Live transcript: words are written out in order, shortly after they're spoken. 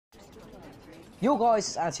Yo guys,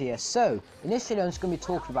 it's Ad here. So, in this video I'm just going to be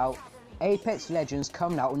talking about Apex Legends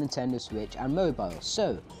coming out on Nintendo Switch and mobile.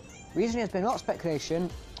 So, recently there's been a lot of speculation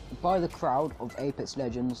by the crowd of Apex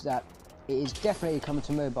Legends that it is definitely coming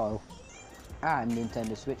to mobile and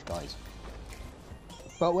Nintendo Switch, guys.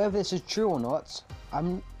 But whether this is true or not, I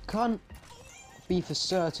can't be for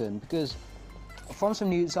certain, because from some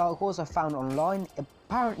news articles I found online,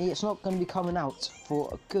 apparently it's not going to be coming out for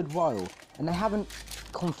a good while, and they haven't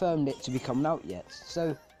confirmed it to be coming out yet.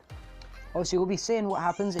 So obviously we'll be seeing what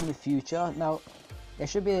happens in the future. Now there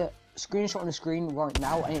should be a screenshot on the screen right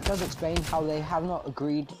now, and it does explain how they have not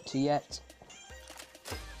agreed to yet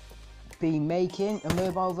be making a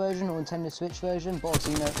mobile version or Nintendo Switch version, but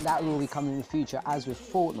obviously, you know, that will be coming in the future, as with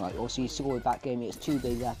Fortnite. Also, you saw with that game, it's too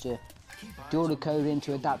big, they have to do all the coding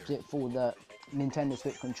to adapt it for the Nintendo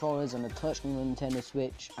Switch controllers and the touchscreen on Nintendo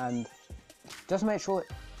Switch, and just make sure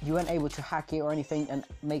you weren't able to hack it or anything and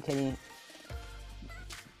make any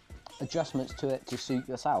adjustments to it to suit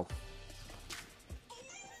yourself.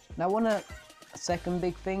 Now, one of the second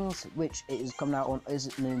big things which is coming out on is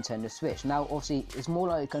the Nintendo Switch. Now obviously it's more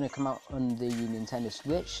likely going to come out on the Nintendo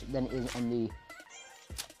Switch than it is on the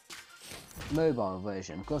mobile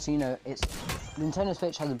version, because you know it's Nintendo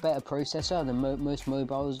Switch has a better processor than most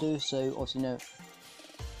mobiles do. So obviously, you know,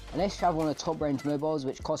 unless you have one of the top range mobiles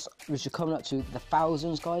which are coming up to the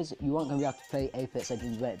thousands, guys, you aren't going to be able to play Apex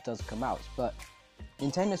Legends when it does come out. But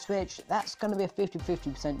Nintendo Switch, that's going to be a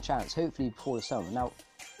 50% chance, hopefully before the summer. Now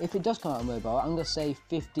if it does come out on mobile, I'm going to say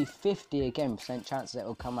 50-50 again % chance that it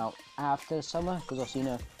will come out after the summer, because obviously, you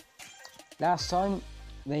know, last time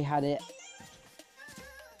they had it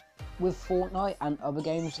with Fortnite and other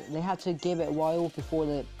games, they had to give it a while before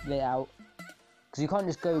they let it out, because you can't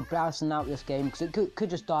just go blasting out this game, because it could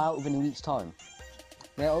just die out within a week's time.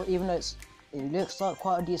 Now, even though it looks like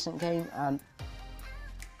quite a decent game, and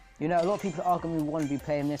you know, a lot of people are going to want to be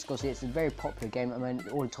playing this because it's a very popular game. I mean,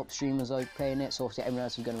 all the top streamers are playing it, so obviously everyone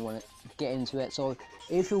else is going to want to get into it. So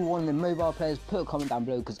if you're one of the mobile players, put a comment down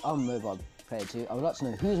below, because I'm a mobile player too. I would like to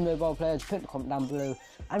know who's a mobile player. Put a comment down below,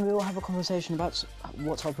 and we will have a conversation about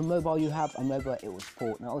what type of mobile you have and mobile it will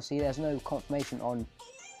support. Now obviously there's no confirmation on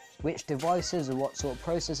which devices or what sort of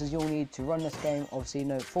processors you'll need to run this game. Obviously, you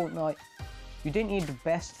know, Fortnite, you didn't need the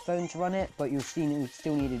best phone to run it, but you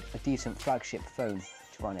still needed a decent flagship phone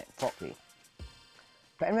to run it properly.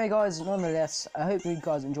 But anyway, guys, nonetheless, I hope you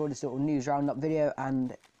guys enjoyed this little news roundup video,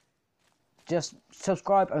 and just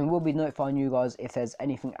subscribe and we'll be notifying you guys if there's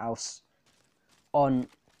anything else on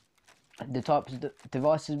the types of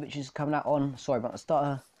devices which is coming out on, sorry about the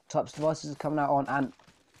stutter, types of devices coming out on, and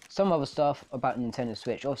some other stuff about Nintendo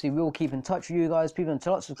Switch. Obviously we will keep in touch with you guys. People,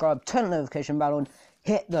 until like, subscribe, turn the notification bell on,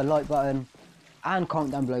 hit the like button, and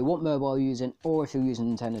comment down below what mobile you're using, or if you're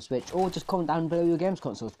using Nintendo Switch, or just comment down below your games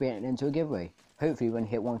console to be entered into a giveaway. Hopefully when you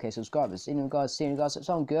hit 1k subscribers. See you guys, next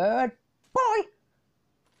time. Good.